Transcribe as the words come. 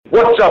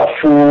What's up,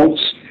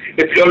 fools?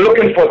 If you're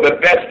looking for the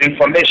best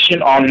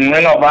information on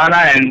Ring of Honor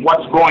and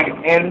what's going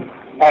in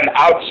and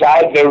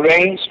outside the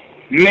rings,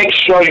 make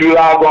sure you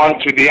log on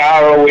to the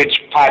ROH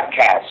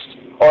podcast.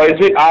 Or is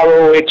it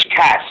ROH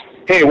cast?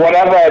 Hey,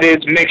 whatever it is,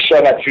 make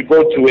sure that you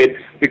go to it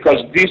because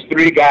these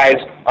three guys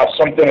are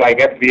something like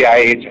FBI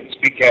agents.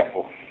 Be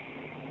careful.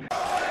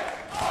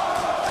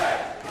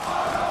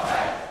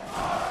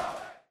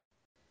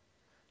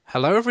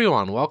 Hello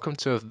everyone, welcome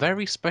to a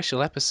very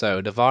special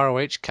episode of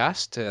ROH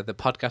Cast, the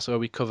podcast where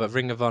we cover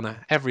Ring of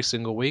Honor every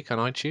single week on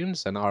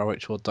iTunes and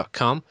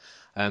ROHworld.com.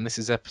 This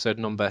is episode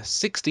number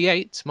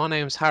 68. My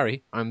name's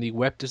Harry, I'm the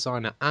web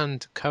designer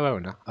and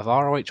co-owner of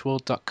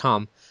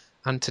ROHworld.com,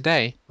 and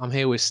today I'm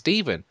here with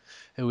Stephen,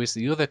 who is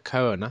the other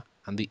co-owner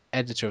and the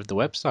editor of the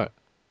website.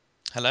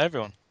 Hello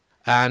everyone.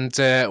 And,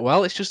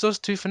 well, it's just us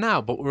two for now,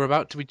 but we're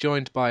about to be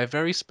joined by a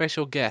very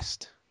special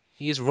guest.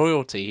 He is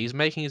royalty, he's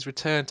making his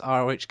return to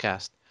ROH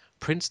Cast.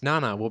 Prince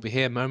Nana will be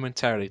here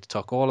momentarily to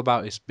talk all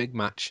about his big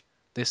match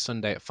this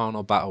Sunday at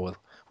Final Battle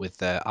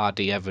with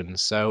R.D.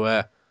 Evans.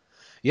 So,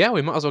 yeah,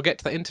 we might as well get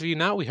to that interview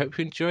now. We hope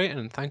you enjoy it,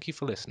 and thank you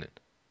for listening.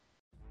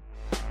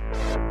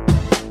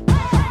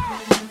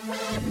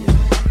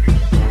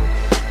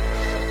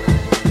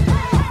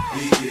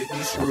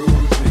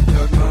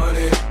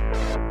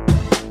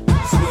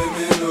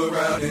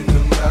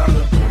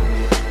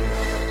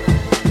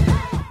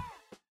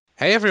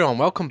 Hey everyone,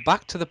 welcome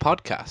back to the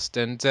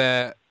podcast,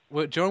 and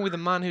we're joined with a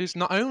man who's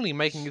not only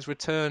making his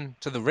return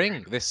to the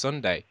ring this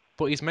Sunday,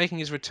 but he's making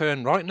his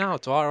return right now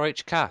to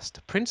ROH Cast.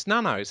 Prince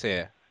Nana is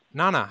here.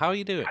 Nana, how are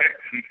you doing?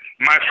 Hey,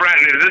 my friend,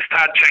 is this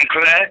Todd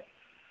Sinclair?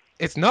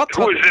 It's not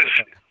Who Todd. is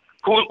this?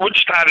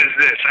 Which Todd is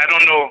this? I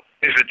don't know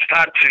if it's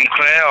Todd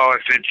Sinclair or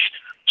if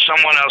it's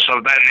someone else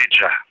of that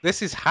nature.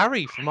 This is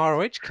Harry from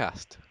ROH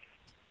Cast.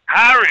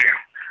 Harry,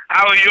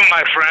 how are you,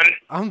 my friend?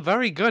 I'm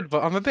very good,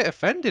 but I'm a bit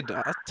offended.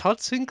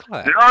 Todd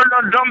Sinclair. No,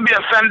 don't be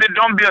offended.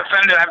 Don't be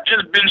offended. I've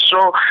just been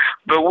so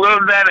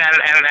bewildered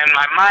and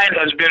my mind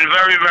has been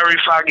very, very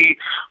foggy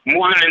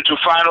moving into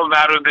Final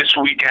Battle this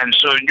weekend.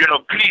 So,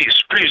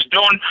 please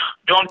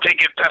don't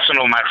take it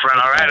personal, my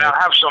friend, all right? Okay.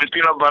 I'll have some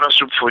peanut butter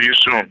soup for you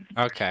soon.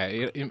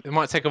 Okay, it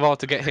might take a while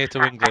to get here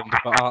to England,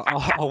 but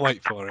I'll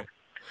wait for it.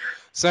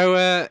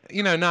 So,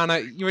 Nana,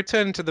 you're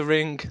returning to the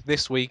ring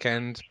this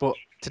weekend, but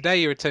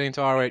today you're returning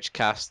to ROH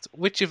Cast.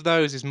 Which of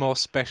those is more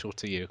special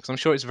to you? Because I'm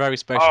sure it's very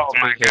special Oh to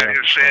my be here.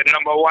 God!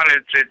 Number one,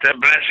 it's a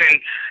blessing.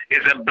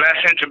 It's a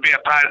blessing to be a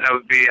part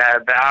of the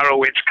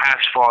ROH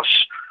Task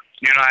Force.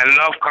 I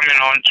love coming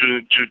on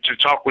to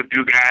talk with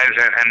you guys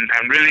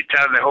and really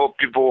tell all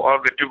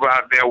the people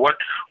out there what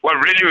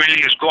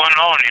really is going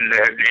on in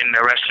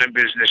the wrestling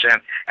business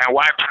and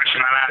why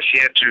Personal is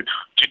here to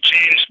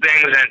change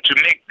things and to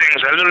make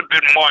things a little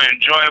bit more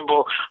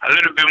enjoyable, a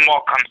little bit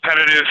more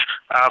competitive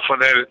for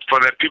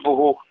the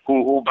people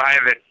who buy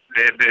the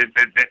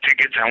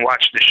tickets and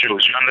watch the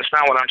shows. You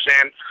understand what I'm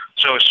saying?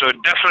 So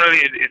definitely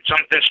it's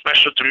something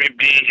special to me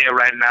being here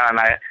right now, and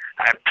I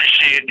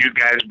appreciate you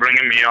guys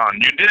bringing me on.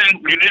 You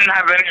didn't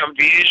have any of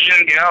the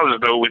Asian girls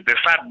though with the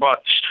fat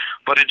butts,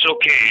 but it's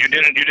okay. You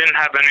didn't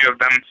have any of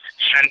them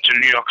sent to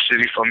New York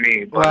City for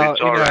me, but Well,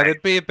 it's all right.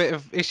 there'd be a bit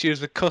of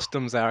issues with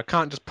customs there. I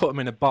can't just put them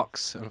in a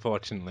box,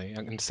 unfortunately,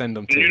 and send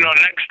them to you.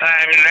 Next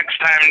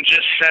time,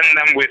 just send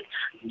them with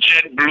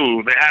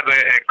JetBlue. They have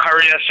a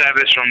courier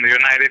service from the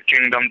United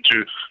Kingdom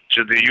to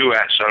the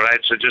U.S., all right?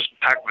 So just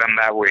pack them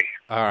that way.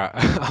 All right,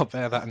 I'll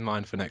bear that in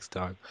mind for next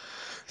time.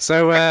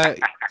 So,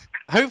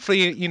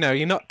 hopefully,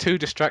 you're not too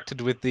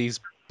distracted with these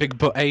big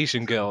butt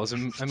Asian girls.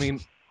 I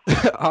mean,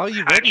 are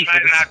you ready? I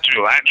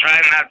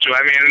try not to.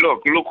 I mean,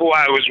 look who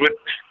I was with,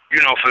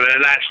 for the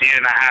last year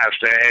and a half.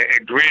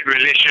 A great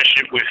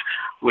relationship with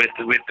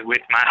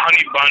my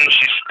honey bun.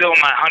 She's still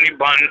my honey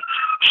bun.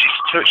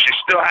 She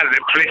still has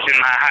a place in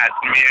my heart.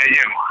 Me and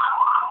him.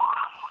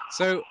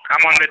 So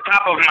I'm on the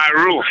top of my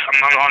roof.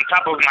 I'm on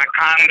top of my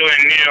condo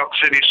in New York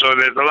City. So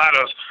there's a lot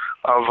of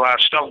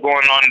stuff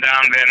going on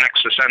down there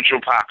next to Central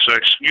Park. So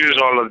excuse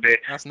all of the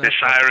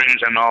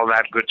sirens and all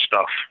that good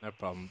stuff. No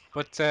problem.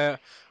 But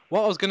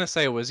what I was going to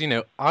say was,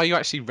 are you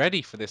actually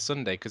ready for this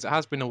Sunday? Because it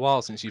has been a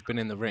while since you've been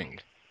in the ring.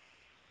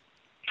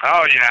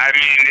 Oh yeah, I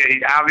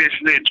mean,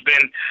 obviously it's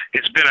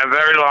been a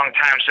very long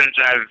time since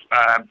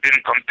I've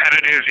been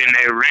competitive in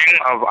a Ring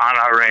of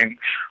Honor ring.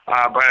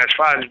 But as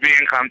far as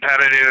being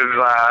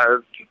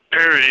competitive,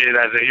 period,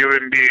 as a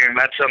human being,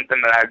 that's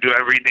something that I do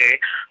every day.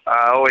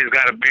 Always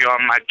got to be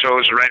on my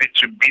toes, ready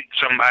to beat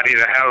somebody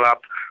the hell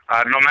up.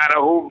 No matter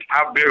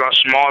how big or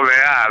small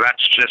they are,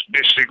 that's just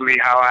basically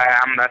how I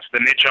am. That's the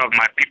nature of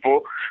my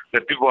people,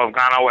 the people of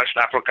Ghana, West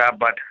Africa.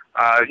 But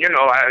like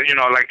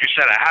you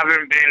said, I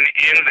haven't been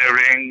in the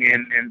ring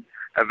in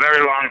a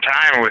very long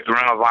time with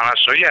Ring of Honor.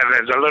 So yeah,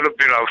 there's a little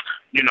bit of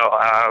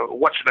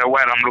what's the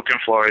word I'm looking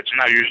for? It's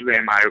not usually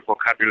in my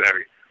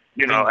vocabulary.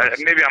 Maybe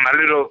I'm a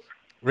little.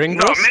 Ring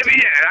rust? No, maybe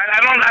yeah.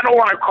 I don't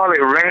want to call it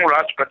ring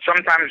rust, but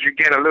sometimes you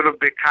get a little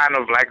bit kind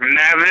of like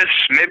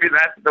nervous. Maybe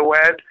that's the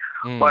word.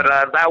 But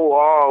that will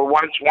all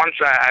once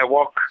I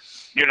walk,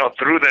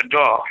 through the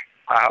door,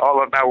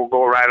 all of that will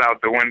go right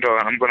out the window,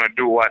 and I'm going to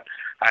do what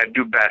I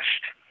do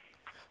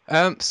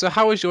best. So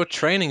how has your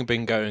training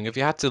been going? Have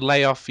you had to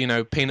lay off,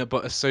 peanut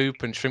butter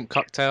soup and shrimp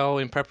cocktail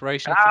in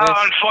preparation for this?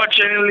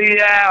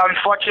 Unfortunately,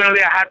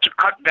 I had to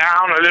cut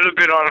down a little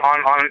bit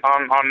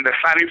on the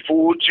fatty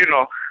foods,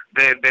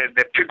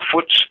 the pig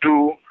foot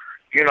stew,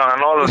 and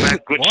all of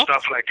that good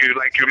stuff like you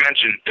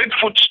mentioned. Pig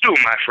foot stew,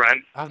 my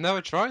friend. I've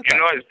never tried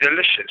that. It's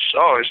delicious.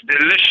 Oh, it's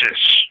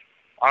delicious.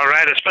 All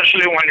right,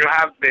 especially when you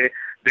have the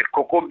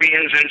cocoa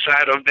beans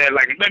inside of there,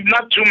 like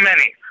not too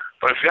many.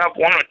 But if you have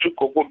 1 or 2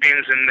 cocoa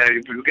beans in there,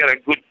 you get a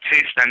good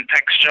taste and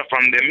texture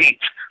from the meat,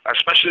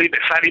 especially the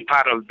fatty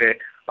part of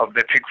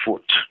the pig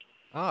foot.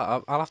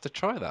 Oh, I'll have to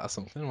try that or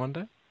something one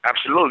day.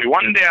 Absolutely,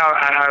 one day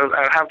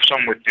I'll have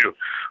some with you.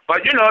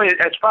 But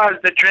as far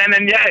as the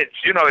training, it's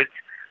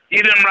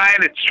eating right.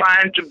 It's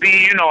trying to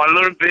be a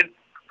little bit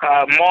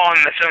more on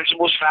the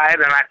sensible side,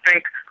 and I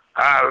think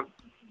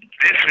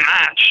this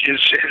match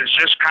is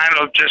just kind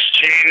of just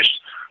changed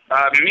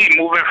me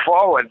moving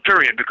forward.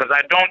 Period, because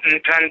I don't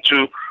intend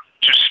to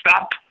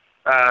stop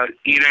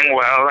eating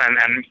well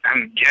and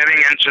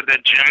getting into the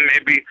gym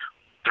maybe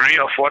 3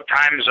 or 4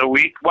 times a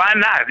week. Why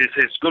not?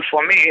 It's good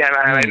for me,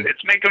 and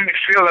it's making me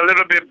feel a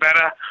little bit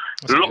better,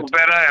 look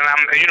better, and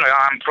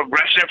I'm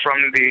progressing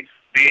from the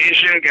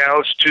Asian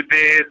girls to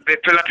the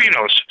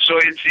Filipinos. So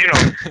it's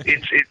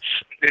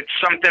it's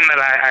something that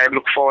I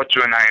look forward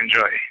to and I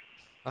enjoy.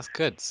 That's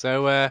good.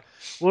 So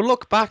we'll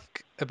look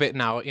back a bit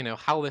now at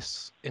how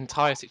this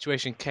entire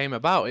situation came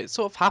about. It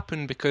sort of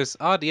happened because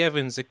R.D.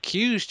 Evans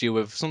accused you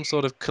of some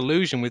sort of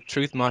collusion with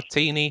Truth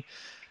Martini.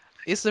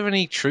 Is there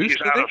any truth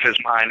to this? He's out of his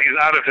mind. He's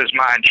out of his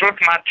mind. Truth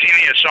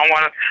Martini is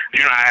someone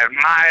I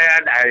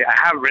admired. I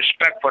have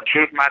respect for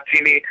Truth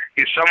Martini.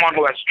 He's someone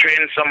who has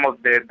trained some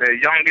of the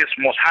youngest,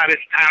 most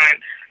hardest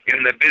talent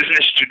in the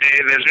business today.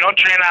 There's no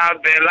trainer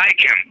out there like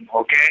him.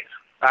 Okay.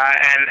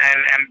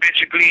 And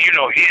basically, he and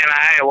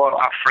I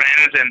are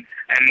friends,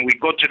 and we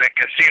go to the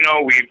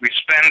casino, we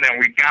spend and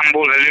we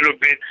gamble a little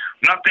bit,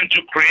 nothing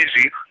too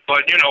crazy,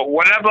 but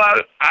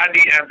whatever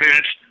R.D.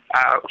 Evans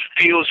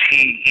feels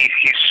he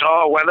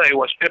saw, whether it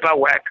was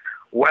paperwork,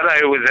 whether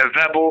it was a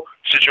verbal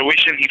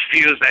situation he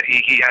feels that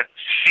he had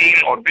seen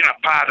or been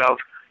a part of,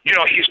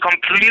 he's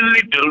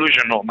completely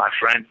delusional, my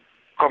friend,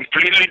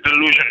 completely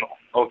delusional,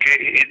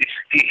 okay?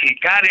 He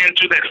got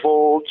into the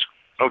fold.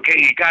 Okay,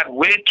 he got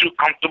way too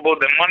comfortable.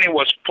 The money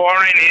was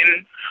pouring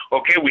in.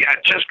 Okay, we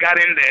had just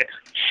gotten the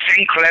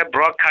Sinclair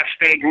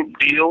Broadcasting Group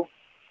deal.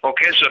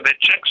 Okay, so the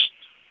checks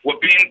were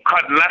being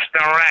cut left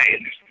and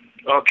right.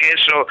 Okay,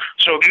 so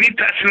me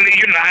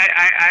personally,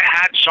 I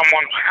had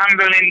someone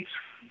handling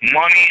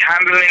money,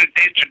 handling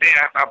day-to-day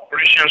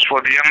operations for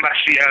the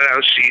Embassy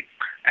LLC.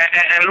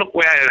 And look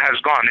where it has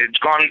gone. It's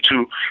gone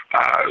to,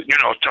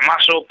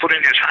 Tommaso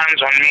putting his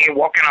hands on me,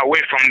 walking away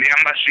from the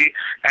embassy,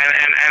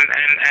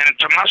 and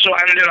Tommaso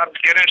ended up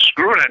getting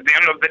screwed at the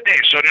end of the day.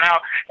 So now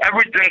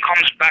everything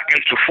comes back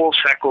into full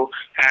circle,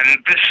 and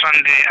this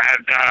Sunday at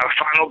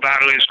Final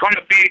Battle is going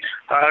to be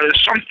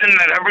something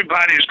that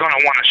everybody is going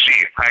to want to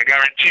see. I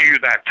guarantee you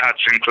that, Todd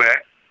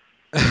Sinclair.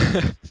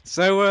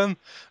 So,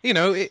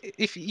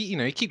 if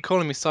you keep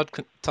calling me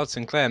Todd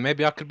Sinclair,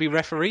 maybe I could be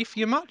referee for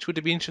your match. Would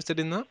you be interested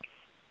in that?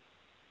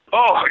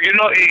 Oh,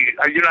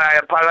 I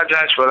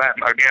apologize for that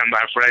again,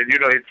 my friend.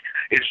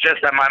 It's just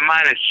that my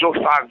mind is so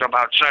fogged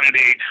about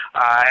Sunday,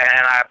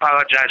 and I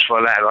apologize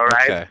for that. All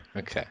right.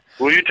 Okay.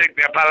 Will you take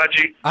the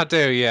apology? I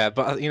do, yeah.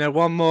 But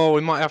one more,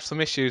 we might have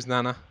some issues,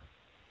 Nana.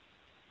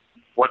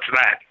 What's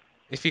that?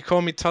 If you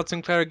call me Todd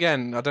Sinclair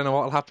again, I don't know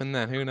what'll happen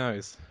then. Who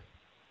knows?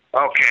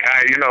 Okay.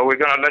 We're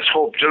gonna let's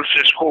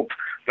just hope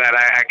that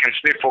I can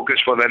stay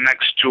focused for the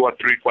next 2 or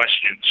 3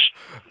 questions.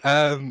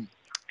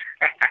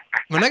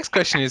 My next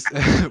question is,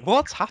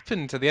 what's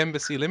happened to the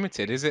Embassy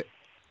Limited? Is it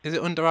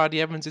under R.D.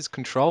 Evans'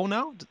 control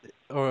now,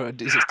 or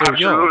is it still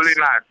yours?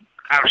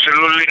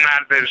 Absolutely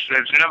not.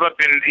 There's never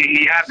been.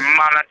 He had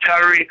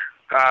monetary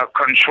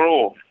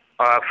control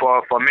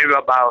for maybe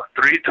about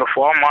 3 to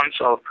 4 months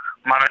of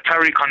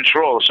monetary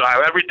control. So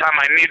every time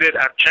I needed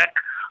a check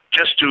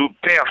just to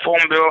pay a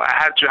phone bill, I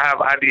had to have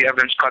R.D.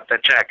 Evans cut the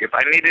check. If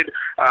I needed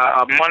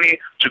money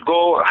to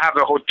go have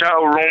a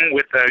hotel room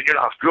with a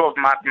few of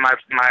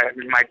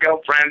my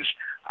girlfriends,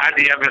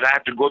 R.D. Evans, I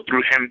had to go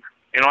through him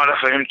in order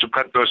for him to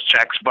cut those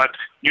checks. But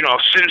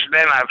since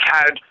then, I've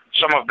had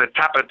some of the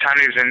top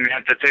attorneys in the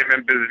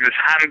entertainment business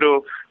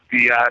handle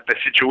the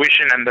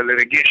situation and the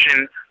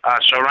litigation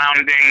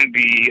surrounding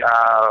the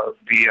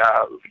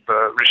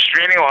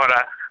restraining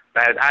order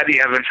that R.D.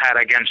 Evans had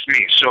against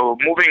me. So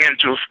moving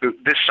into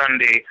this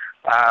Sunday,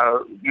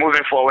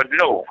 moving forward,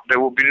 no, there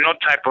will be no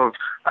type of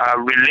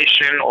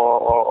relation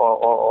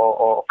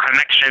or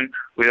connection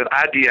with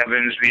R.D.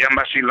 Evans, the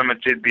Embassy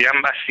Limited, the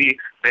Embassy,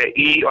 the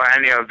E, or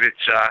any of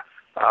its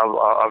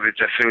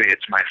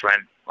affiliates, my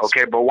friend.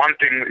 Okay, but one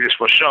thing is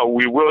for sure,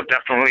 we will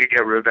definitely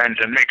get revenge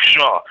and make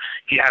sure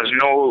he has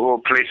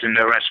no place in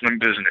the wrestling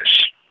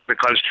business,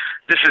 because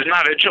this is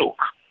not a joke.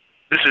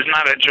 This is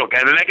not a joke.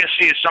 And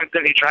legacy is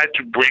something he tried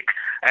to break,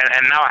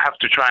 and now I have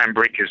to try and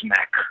break his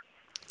neck.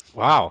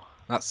 Wow,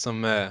 That's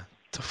some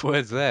tough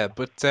words there.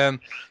 But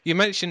you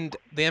mentioned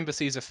the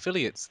embassy's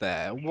affiliates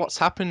there. What's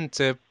happened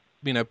to,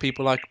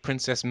 people like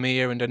Princess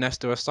Mia and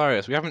Ernesto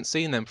Osiris? We haven't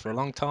seen them for a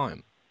long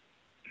time.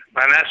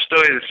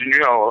 Ernesto is,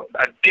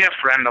 a dear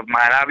friend of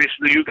mine.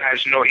 Obviously, you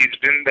guys know he's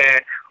been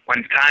there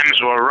when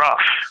times were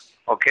rough.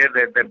 Okay,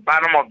 the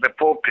bottom of the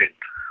pulpit.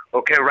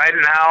 Okay, right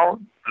now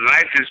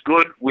life is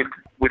good with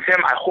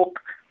him. I hope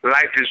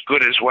life is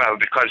good as well,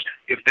 because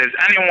if there's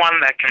anyone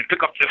that can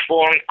pick up the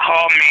phone,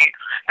 call me,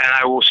 and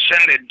I will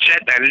send a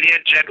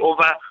Learjet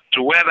over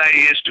to wherever he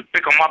is to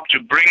pick him up, to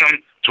bring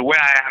him to where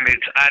I am.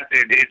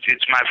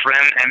 It's my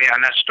friend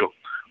Ernesto.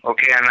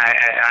 Okay, and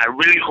I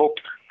really hope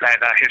that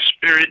his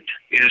spirit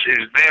is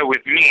there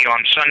with me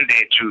on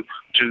Sunday to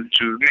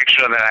make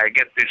sure that I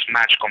get this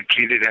match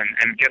completed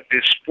and get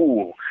this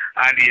fool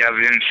Adi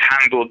Evans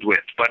handled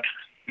with. But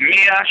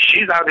Mia,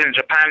 she's out in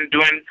Japan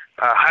doing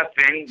her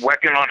thing,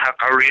 working on her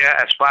career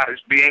as far as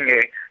being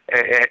a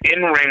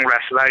in-ring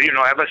wrestler.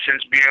 Ever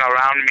since being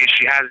around me,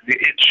 she has the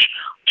itch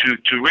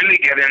to really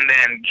get in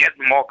there and get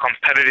more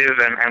competitive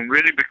and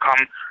really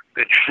become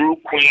the true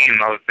queen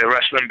of the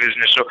wrestling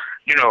business. So,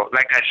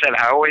 like I said,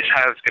 I always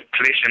have a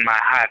place in my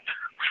heart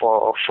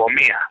for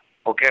Mia.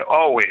 Okay,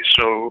 always.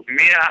 So,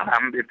 Mia,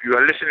 if you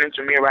are listening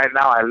to me right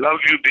now, I love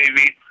you,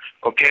 baby.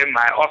 Okay,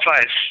 my offer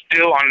is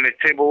still on the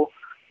table.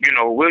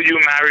 Will you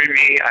marry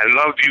me? I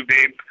love you,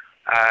 babe.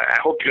 I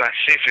hope you are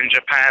safe in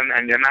Japan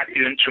and you're not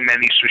eating too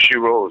many sushi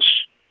rolls.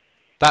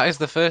 That is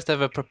the first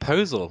ever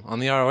proposal on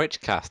the ROH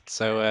cast.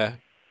 So,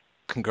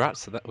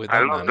 congrats to that.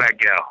 I love that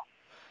girl.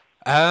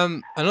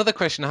 Another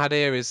question I had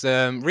here is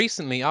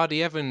recently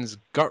Adi Evans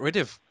got rid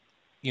of,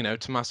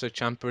 Tommaso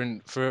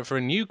Ciampa for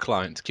a new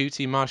client,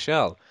 QT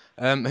Marshall.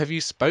 Have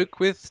you spoke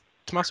with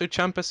Tommaso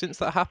Ciampa since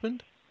that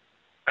happened?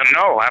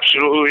 No,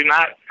 absolutely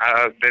not.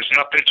 There's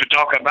nothing to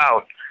talk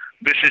about.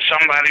 This is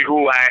somebody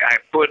who I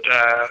put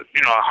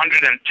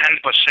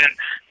 110%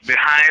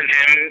 behind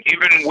him,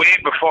 even way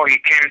before he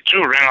came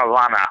to Ring of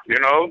Honor.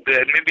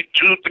 Maybe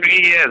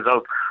 2-3 years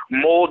of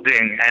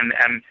molding and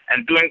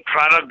doing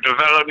product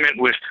development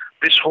with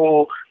this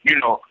whole,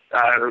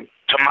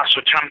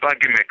 Tommaso Ciampa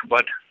gimmick.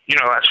 But,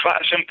 as far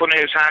as him putting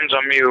his hands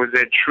on me, it was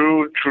a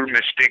true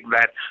mistake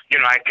that,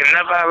 I can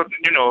never,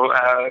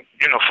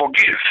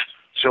 forgive.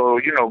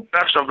 So,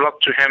 best of luck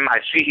to him.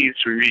 I see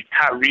he's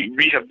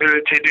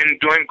rehabilitating,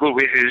 doing good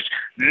with his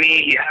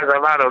knee. He has a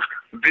lot of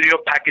video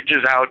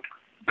packages out.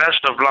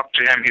 Best of luck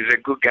to him. He's a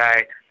good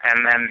guy,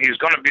 and he's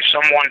going to be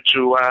someone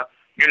to,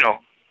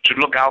 to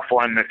look out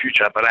for in the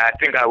future. But I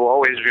think I will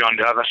always be on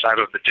the other side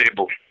of the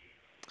table.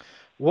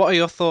 What are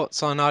your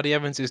thoughts on Adi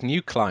Evans'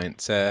 new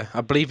client?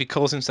 I believe he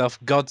calls himself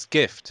God's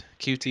Gift,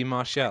 QT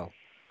Marshall.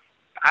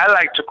 I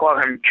like to call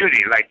him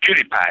Cutie, like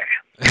Cutie Pie.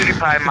 Cutie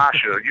Pie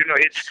Marshall.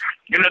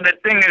 The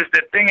thing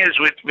is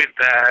with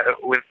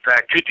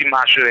Cutie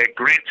Marshall, a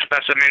great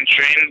specimen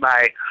trained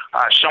by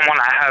someone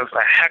I have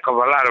a heck of a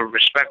lot of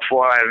respect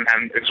for,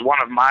 and is one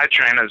of my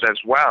trainers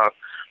as well.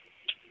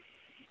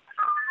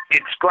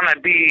 It's gonna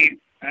be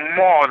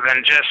more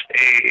than just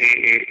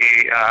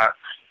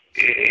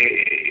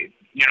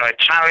a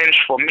challenge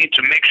for me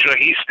to make sure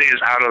he stays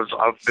out of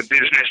the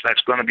business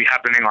that's going to be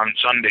happening on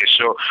Sunday.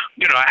 So,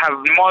 I have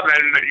more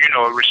than,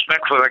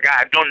 respect for the guy.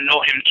 I don't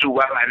know him too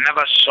well. I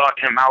never sought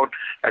him out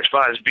as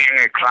far as being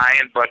a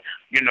client, but,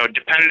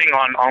 depending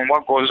on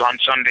what goes on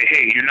Sunday,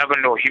 hey, you never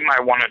know. He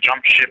might want to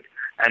jump ship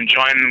and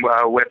join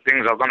where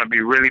things are going to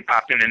be really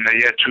popping in the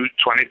year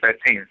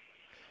 2013.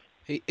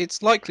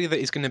 It's likely that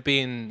he's going to be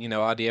in,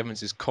 Adi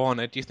Evans'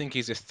 corner. Do you think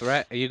he's a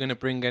threat? Are you going to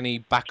bring any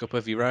backup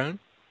of your own?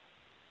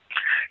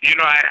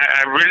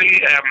 I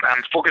really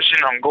am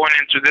focusing on going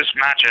into this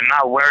match and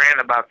not worrying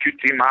about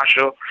QT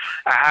Marshall.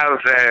 I have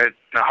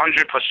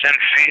 100%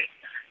 faith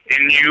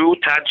in you,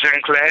 Todd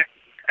Sinclair,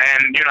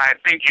 and I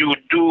think you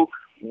would do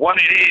what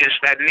it is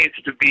that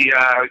needs to be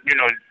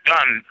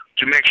done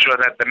to make sure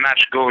that the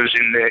match goes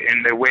in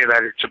the way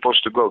that it's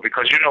supposed to go.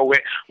 Because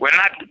we're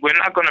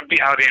not going to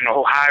be out in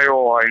Ohio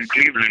or in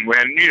Cleveland.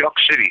 We're in New York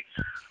City,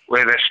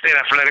 where the State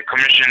Athletic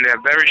Commission, they're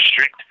very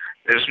strict.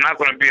 There's not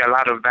going to be a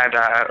lot of that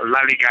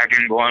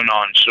lollygagging going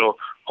on. So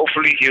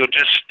hopefully he'll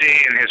just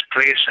stay in his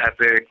place at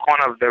the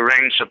corner of the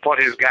ring,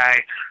 support his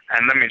guy,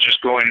 and let me just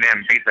go in there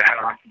and beat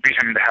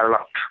him the hell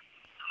up.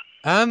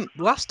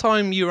 Last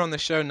time you were on the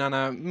show,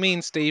 Nana, me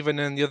and Stephen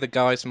and the other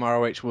guys from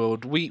ROH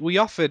World, we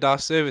offered our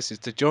services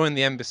to join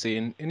the embassy,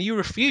 and you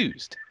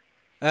refused.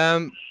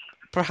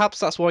 Perhaps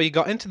that's why you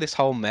got into this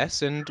whole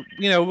mess, and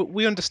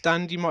we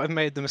understand you might have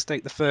made the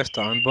mistake the first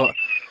time, but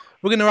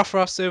we're going to offer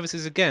our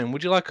services again.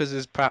 Would you like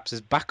us perhaps as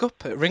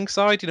backup at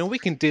ringside? We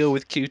can deal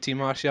with QT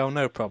Marshall,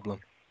 no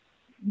problem.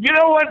 You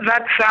know what?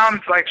 That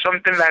sounds like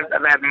something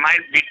that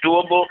might be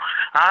doable.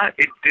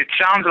 It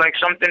sounds like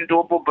something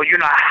doable, but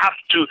I have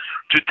to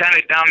turn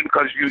it down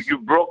because you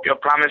broke your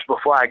promise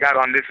before I got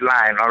on this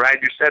line. All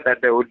right, you said that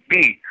there would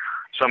be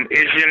some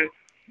Asian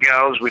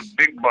girls with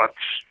big butts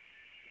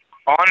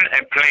on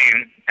a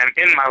plane and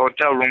in my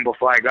hotel room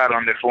before I got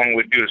on the phone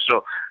with you.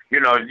 So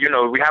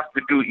we have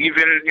to do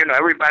even.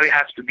 Everybody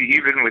has to be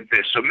even with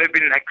this. So maybe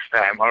next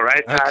time, all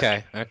right?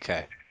 Okay,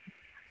 okay.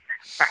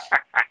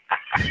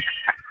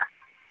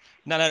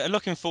 No,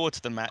 looking forward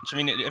to the match. I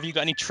mean, have you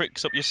got any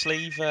tricks up your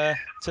sleeve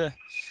to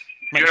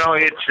make You know, sure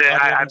it's Hardy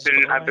I've Evans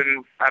been got I've away?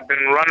 been I've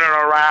been running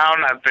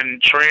around. I've been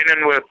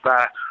training with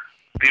the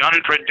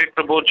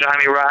unpredictable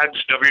Johnny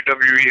Rods,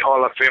 WWE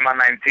Hall of Famer,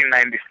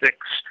 1996.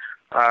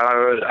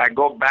 I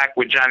go back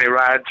with Johnny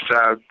Rods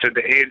to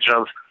the age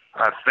of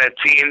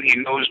 13. He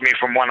knows me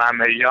from when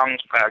I'm a young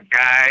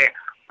guy,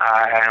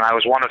 and I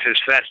was one of his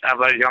first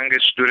ever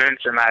youngest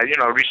students. And I,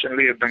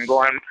 recently have been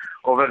going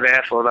over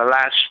there for the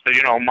last,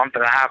 month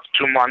and a half,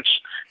 2 months.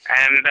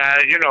 And,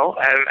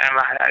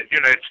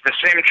 it's the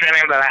same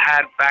training that I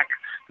had back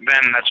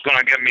then that's going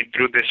to get me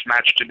through this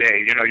match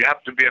today. You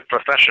have to be a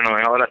professional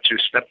in order to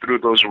step through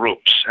those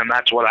ropes, and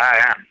that's what I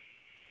am.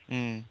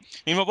 I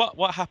mean,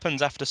 what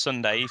happens after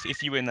Sunday?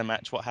 If you win the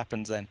match, what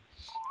happens then?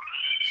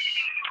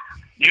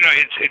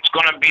 It's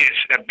going to be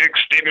a big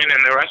statement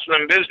in the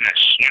wrestling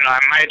business. I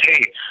might,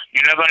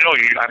 you never know.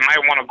 I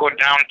might want to go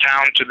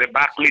downtown to the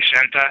Barclays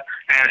Center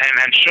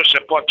and show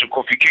support to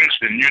Kofi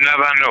Kingston. You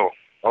never know.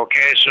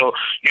 Okay, so,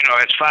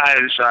 as far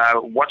as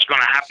what's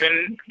going to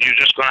happen, you're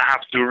just going to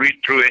have to read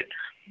through it.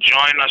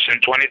 Join us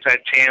in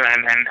 2013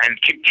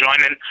 and keep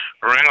joining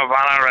Ring of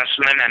Honor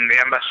Wrestling and the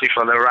Embassy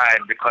for the ride,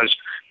 because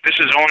this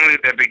is only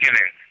the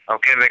beginning.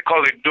 Okay, they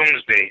call it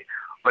Doomsday,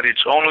 but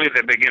it's only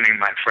the beginning,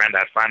 my friend,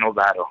 at Final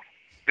Battle.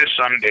 This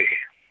Sunday.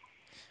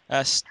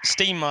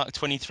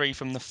 SteamMark23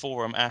 from the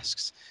forum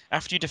asks,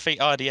 after you defeat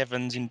Hardy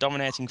Evans in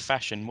dominating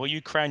fashion, will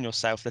you crown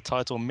yourself the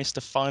title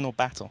Mr. Final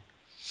Battle?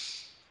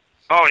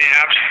 Oh,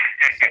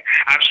 yeah,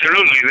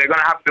 absolutely. They're going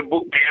to have to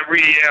book me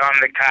every year on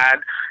the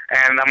card,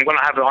 and I'm going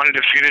to have an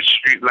undefeated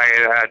streak like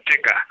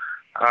ticker.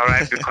 All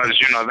right, because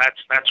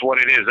that's what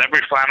it is.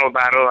 Every Final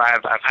Battle,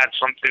 I've had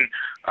something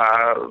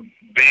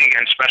big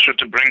and special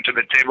to bring to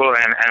the table,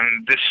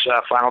 and this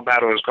Final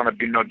Battle is going to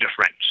be no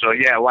different. So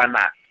yeah, why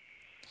not?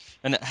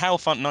 And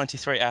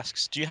Howfont93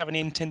 asks, do you have any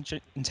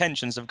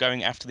intentions of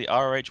going after the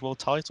ROH World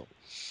Title?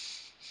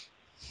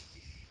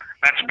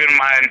 That's been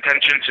my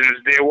intention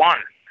since day one.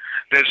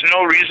 There's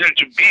no reason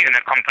to be in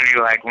a company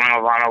like Ring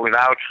of Honor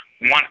without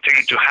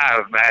wanting to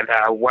have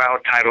that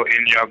world title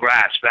in your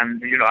grasp.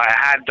 And I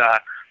had.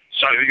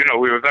 So,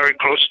 we were very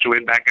close to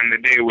it back in the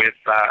day with,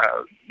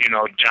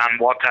 John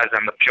Waters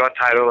and the Pure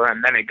title,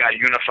 and then it got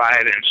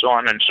unified and so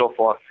on and so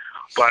forth.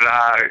 But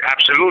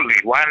absolutely,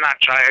 why not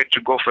try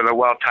to go for the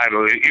world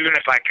title? Even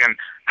if I can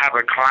have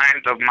a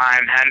client of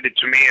mine hand it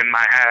to me in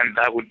my hand,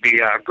 that would be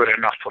good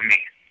enough for me.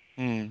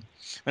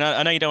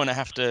 I know you don't want to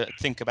have to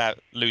think about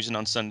losing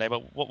on Sunday,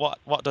 but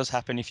what does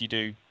happen if you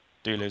do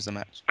lose the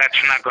match? That's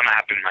not going to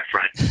happen, my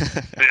friend.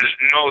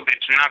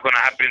 It's not going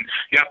to happen.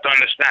 You have to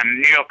understand,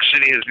 New York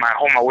City is my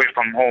home away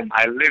from home.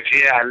 I live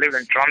here. I live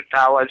in Trump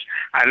Towers.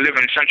 I live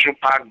in Central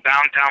Park,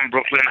 downtown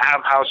Brooklyn. I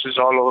have houses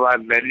all over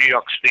the New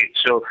York State.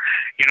 So,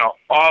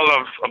 all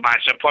of my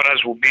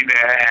supporters will be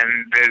there.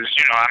 And there's,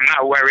 I'm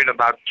not worried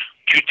about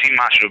QT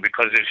Marshall,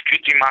 because if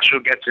QT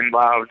Marshall gets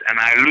involved and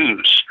I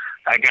lose,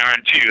 I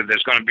guarantee you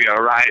there's going to be a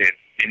riot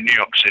in New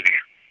York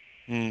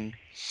City.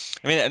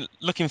 I mean,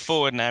 looking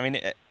forward now,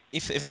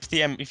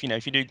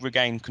 if you do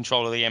regain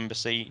control of the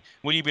embassy,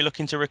 will you be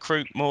looking to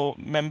recruit more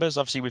members?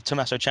 Obviously, with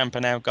Tommaso Ciampa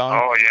now gone.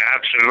 Oh yeah,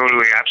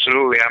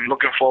 absolutely. I'm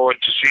looking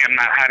forward to seeing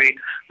Matt Hardy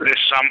this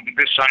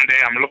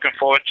Sunday. I'm looking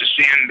forward to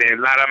seeing the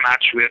ladder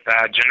match with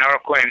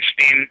Generico and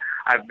Steen.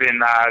 I've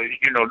been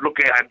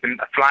I've been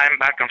flying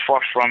back and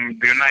forth from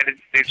the United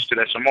States to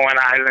the Samoan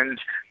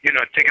Islands.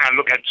 Taking a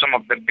look at some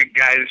of the big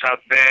guys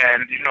out there,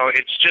 and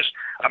it's just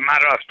a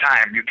matter of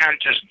time. You can't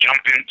just jump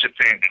into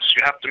things.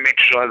 You have to make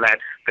sure that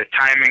the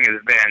timing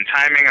is there, and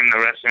timing in the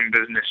wrestling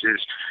business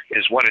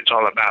is what it's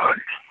all about.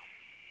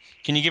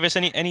 Can you give us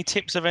any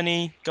tips of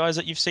any guys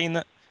that you've seen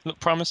that look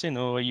promising,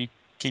 or are you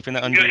keeping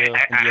that under your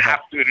hat? I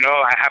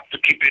have to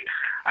keep it.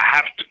 I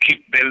have to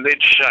keep the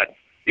lid shut.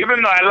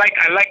 Even though I like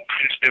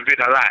Prince David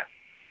a lot.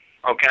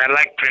 Okay, I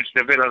like Prince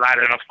David a lot,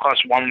 and of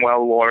course One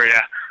World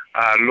Warrior,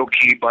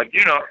 Loki. But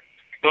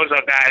those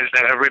are guys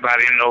that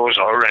everybody knows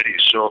already.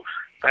 So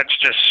that's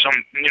just some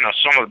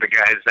of the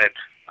guys that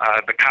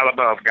the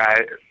caliber of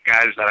guys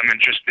that I'm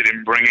interested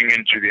in bringing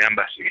into the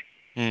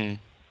embassy.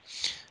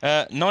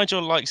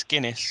 Nigel Likes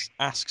Guinness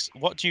asks,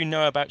 what do you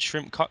know about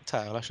shrimp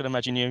cocktail? I should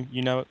imagine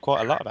you know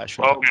quite a lot about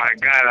shrimp cocktail. Oh my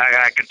God,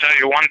 I can tell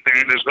you one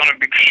thing. There's going to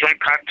be shrimp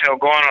cocktail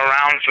going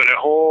around for the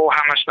whole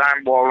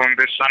Hammerstein Ballroom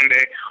this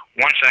Sunday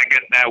once I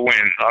get that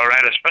win, all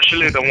right?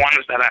 Especially the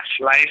ones that are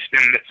sliced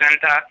in the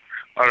center,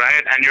 all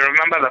right? And you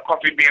remember the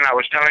coffee bean I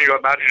was telling you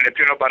about in the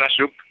peanut butter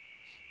soup?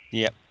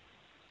 Yep.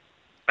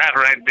 That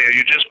right there,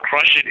 you just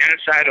crush it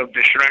inside of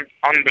the shrimp.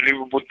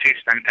 Unbelievable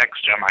taste and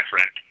texture, my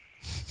friend.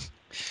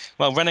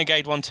 Well,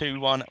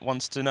 Renegade121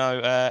 wants to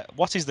know,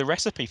 what is the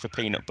recipe for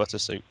peanut butter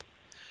soup?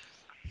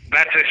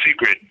 That's a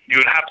secret.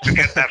 You'd have to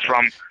get that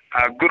from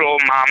good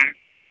old mom,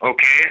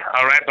 okay?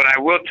 All right, but I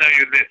will tell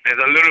you this.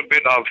 There's a little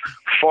bit of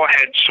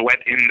forehead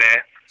sweat in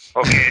there,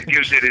 Okay, it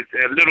gives it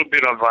a little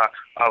bit of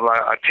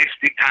a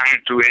tasty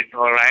tang to it,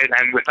 all right?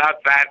 And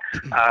without that,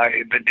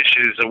 the dish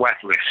is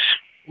worthless.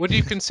 Would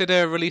you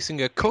consider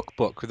releasing a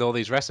cookbook with all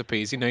these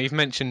recipes? You know, you've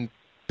mentioned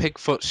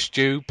pigfoot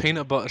stew,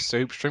 peanut butter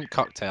soup, shrimp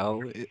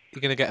cocktail.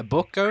 You're going to get a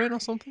book going or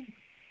something?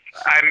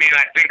 I mean,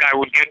 I think I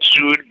would get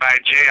sued by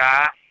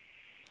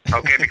JR,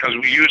 okay, because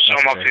we use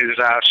some of his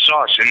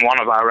sauce in one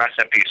of our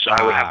recipes. So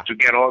I would have to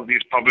get all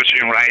these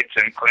publishing rights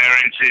and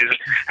clearances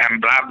and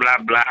blah, blah,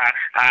 blah.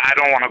 I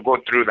don't want to go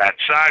through that.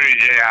 Sorry,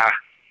 JR.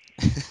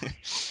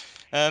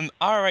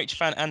 ROH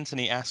fan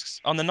Anthony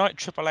asks, on the night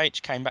Triple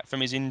H came back from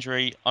his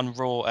injury on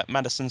Raw at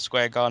Madison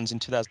Square Gardens in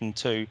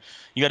 2002,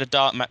 you had a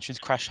dart match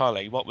with Crash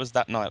Holly. What was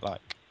that night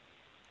like?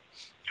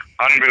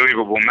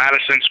 Unbelievable.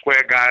 Madison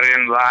Square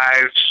Garden,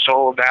 live,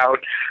 sold out.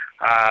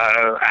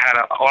 I had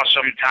an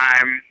awesome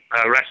time.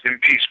 Rest in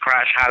peace,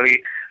 Crash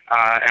Holly.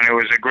 And it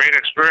was a great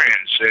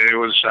experience. It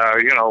was,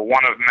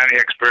 one of many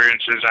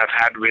experiences I've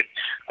had with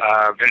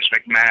Vince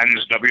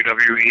McMahon's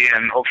WWE,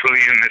 and hopefully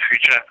in the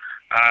future,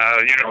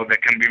 there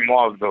can be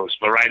more of those.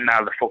 But right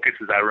now, the focus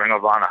is at Ring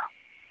of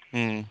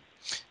Honor.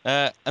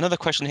 Another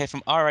question here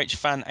from RH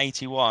Fan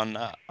 81.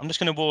 I'm just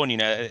going to warn you,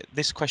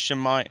 this question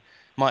might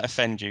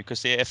offend you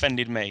because it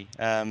offended me.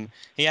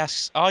 He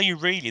asks, are you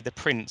really the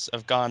Prince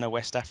of Ghana,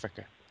 West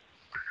Africa?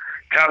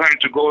 Tell him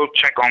to go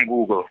check on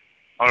Google.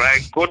 All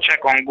right, go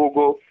check on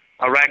Google.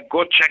 All right,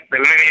 go check the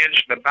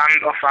lineage, the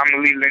Banda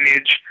family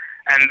lineage,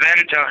 and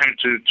then tell him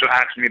to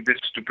ask me this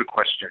stupid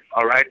question.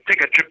 All right,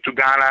 take a trip to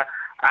Ghana,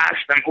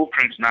 ask them who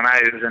Prince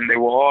Nana is, and they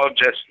will all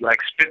just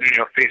like spit in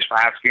your face for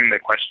asking the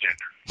question.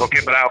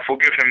 Okay, but I'll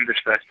forgive him this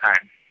first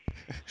time.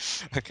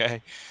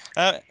 Okay.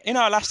 In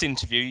our last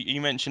interview, you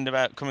mentioned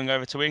about coming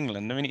over to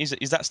England. I mean,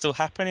 is that still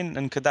happening?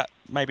 And could that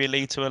maybe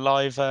lead to a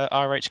live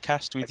ROH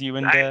cast with you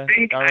and I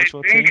think team? I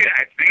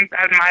think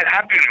that might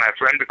happen, my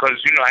friend, because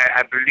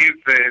I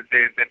believe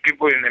the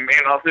people in the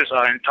main office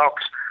are in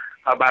talks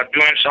about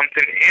doing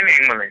something in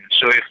England.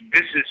 So if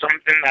this is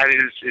something that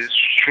is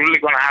truly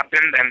going to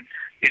happen, then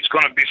it's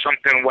going to be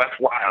something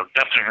worthwhile,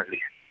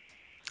 definitely.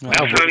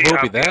 Well,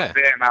 we'll be there,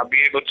 and I'll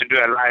be able to do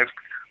a live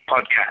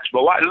podcast.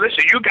 But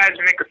listen, you guys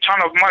make a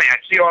ton of money. I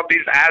see all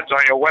these ads on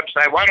your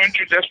website. Why don't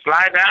you just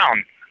fly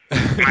down?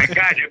 My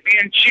God, you're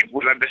being cheap.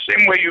 The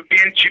same way you're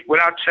being cheap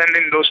without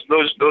sending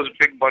those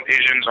big butt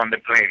Asians on the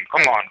plane.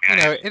 Come on,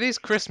 guys. It is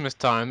Christmas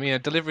time.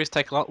 Deliveries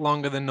take a lot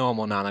longer than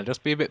normal, Nana.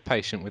 Just be a bit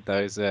patient with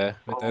those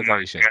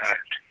Asians. God.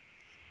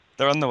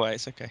 They're on the way.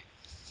 It's okay.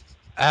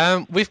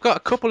 We've got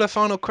a couple of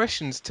final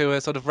questions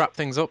to sort of wrap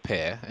things up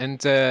here,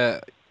 and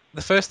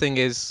the first thing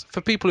is,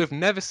 for people who've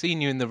never seen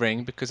you in the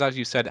ring, because as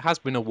you said, it has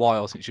been a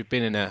while since you've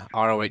been in a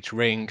ROH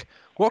ring,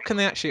 what can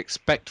they actually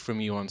expect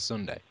from you on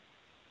Sunday?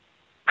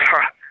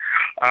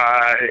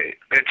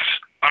 It's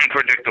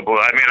unpredictable.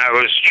 I mean, I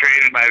was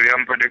trained by the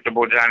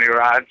unpredictable Johnny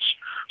Rods,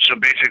 so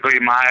basically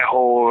my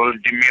whole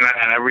demeanor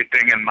and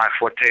everything in my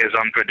forte is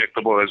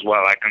unpredictable as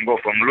well. I can go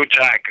from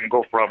lucha, I can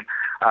go from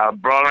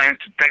brawling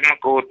to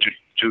technical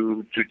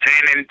to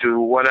training to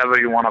whatever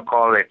you want to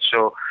call it.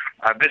 So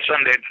this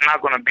Sunday, it's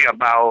not going to be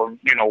about,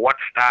 what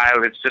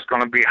style. It's just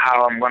going to be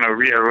how I'm going to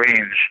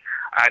rearrange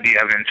Adi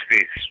Evans'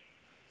 face.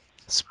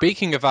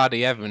 Speaking of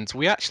Adi Evans,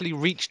 we actually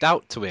reached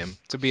out to him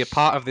to be a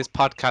part of this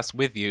podcast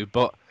with you,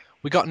 but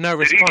we got no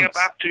response. Did he get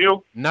back to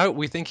you? No,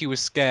 we think he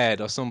was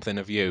scared or something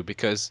of you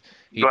because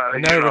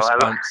no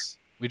response.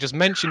 We just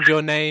mentioned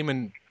your name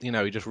and,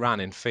 he just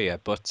ran in fear.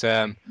 But,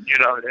 it's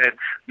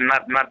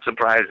not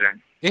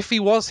surprising. If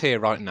he was here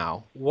right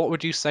now, what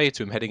would you say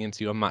to him heading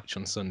into your match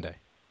on Sunday?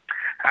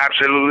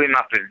 Absolutely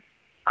nothing.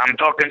 I'm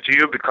talking to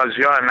you because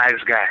you're a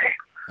nice guy.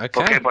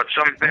 Okay, but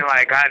something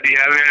like Adi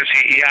Evans,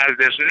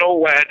 there's no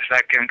words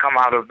that can come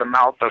out of the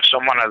mouth of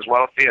someone as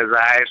wealthy as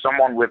I,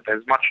 someone with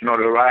as much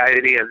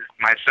notoriety as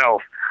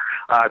myself,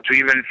 to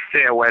even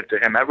say a word to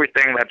him.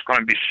 Everything that's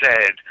going to be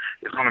said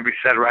is going to be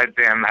said right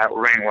there in that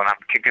ring when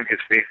I'm kicking his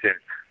face in.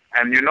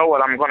 And you know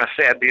what I'm going to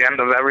say at the end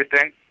of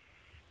everything?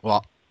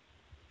 What?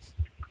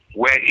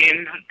 We're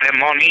in the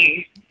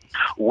money.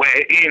 We're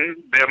in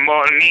the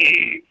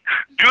money.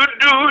 Do.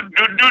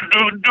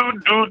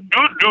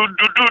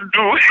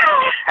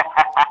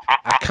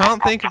 I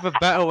can't think of a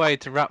better way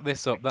to wrap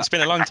this up. It's been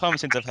a long time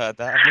since I've heard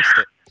that. I've missed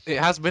it. It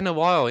has been a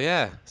while,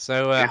 yeah.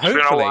 So it's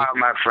hopefully, been a while,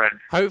 my friend.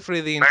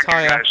 Hopefully, the Thank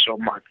you guys so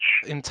much.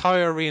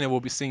 entire arena will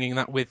be singing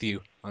that with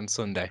you on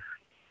Sunday.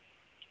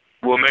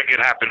 We'll make it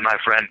happen, my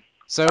friend.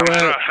 So, as a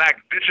matter of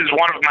fact, this is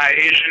one of my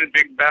Asian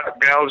big butt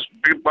girls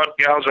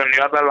on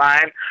the other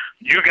line.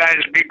 You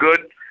guys be good,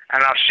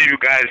 and I'll see you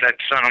guys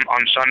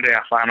on Sunday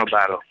at Final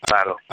Battle.